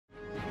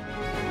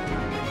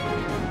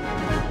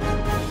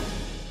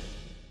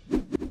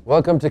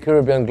Welcome to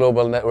Caribbean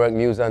Global Network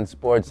News and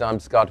Sports.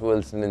 I'm Scott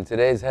Wilson. In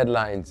today's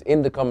headlines,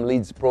 INDECOM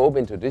leads probe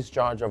into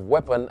discharge of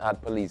weapon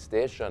at police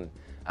station.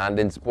 And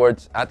in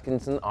sports,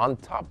 Atkinson on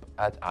top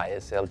at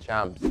ISL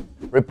champs.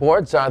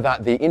 Reports are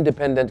that the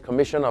Independent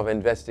Commission of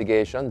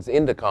Investigations,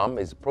 INDECOM,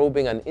 is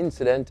probing an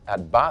incident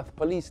at Bath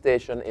Police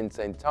Station in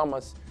St.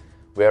 Thomas,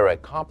 where a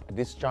cop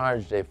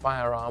discharged a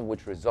firearm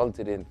which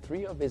resulted in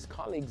 3 of his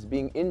colleagues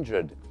being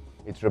injured.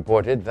 It's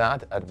reported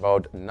that at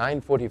about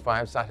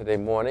 9:45 Saturday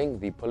morning,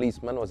 the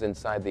policeman was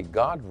inside the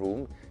guard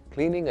room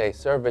cleaning a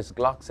service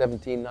Glock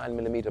 17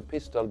 9mm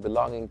pistol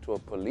belonging to a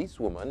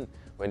policewoman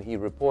when he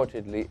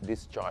reportedly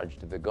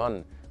discharged the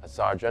gun. A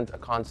sergeant, a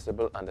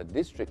constable, and a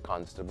district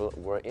constable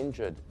were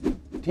injured.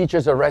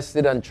 Teachers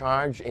arrested and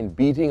charged in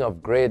beating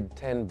of grade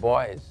 10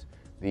 boys.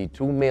 The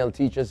 2 male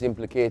teachers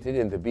implicated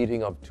in the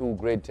beating of 2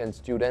 grade 10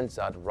 students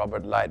at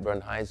Robert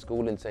Lightburn High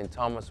School in St.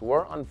 Thomas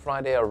were on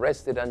Friday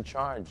arrested and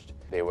charged.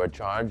 They were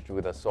charged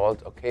with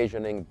assault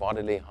occasioning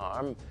bodily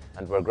harm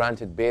and were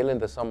granted bail in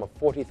the sum of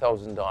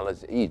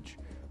 $40,000 each.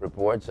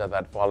 Reports are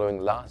that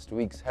following last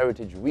week's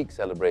Heritage Week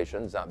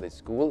celebrations at the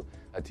school,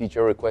 a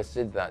teacher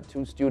requested that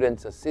 2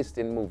 students assist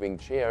in moving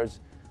chairs,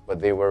 but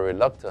they were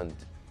reluctant.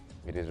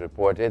 It is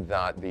reported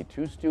that the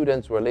 2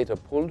 students were later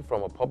pulled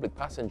from a public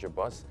passenger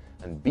bus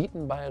and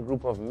beaten by a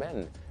group of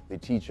men. The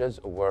teachers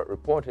were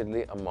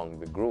reportedly among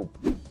the group.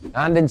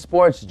 And in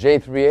sports,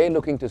 J3A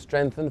looking to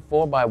strengthen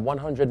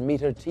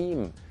 4x100-meter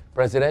team.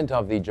 President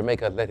of the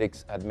Jamaica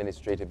Athletics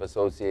Administrative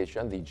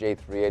Association, the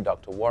J3A,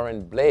 Dr.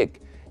 Warren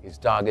Blake, is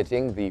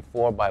targeting the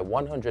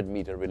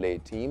 4x100-meter relay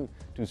team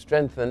to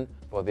strengthen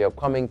for the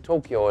upcoming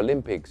Tokyo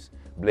Olympics.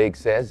 Blake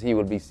says he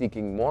will be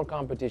seeking more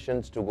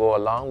competitions to go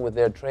along with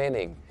their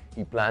training.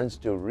 He plans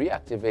to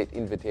reactivate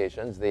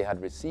invitations they had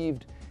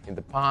received in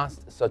the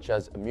past, such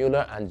as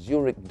Mueller and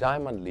Zurich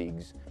Diamond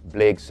Leagues.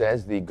 Blake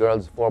says the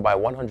girls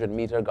 4x100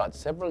 meter got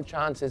several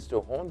chances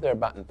to hone their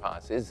baton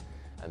passes,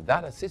 and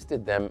that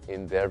assisted them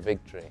in their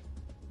victory.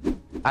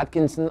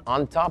 Atkinson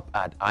on top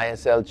at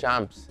ISL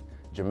champs.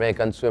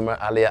 Jamaican swimmer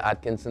Alia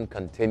Atkinson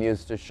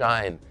continues to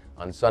shine.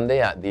 On Sunday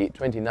at the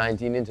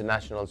 2019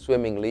 International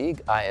Swimming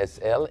League,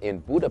 ISL, in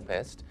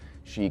Budapest,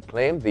 she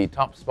claimed the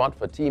top spot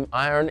for Team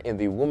Iron in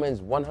the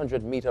women's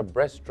 100-meter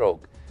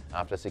breaststroke.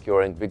 After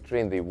securing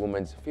victory in the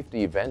women's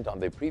 50 event on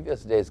the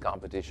previous day's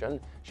competition,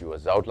 she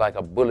was out like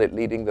a bullet,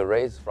 leading the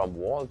race from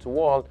wall to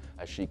wall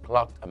as she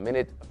clocked a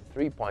minute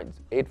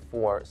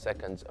 3.84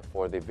 seconds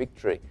for the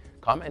victory.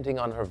 Commenting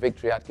on her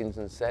victory,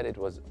 Atkinson said it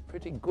was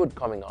pretty good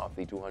coming off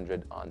the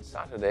 200 on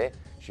Saturday.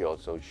 She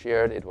also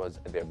shared it was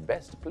their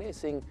best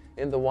placing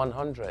in the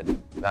 100.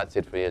 That's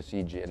it for your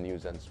CGN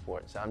News and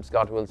Sports. I'm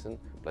Scott Wilson.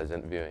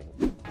 Pleasant viewing.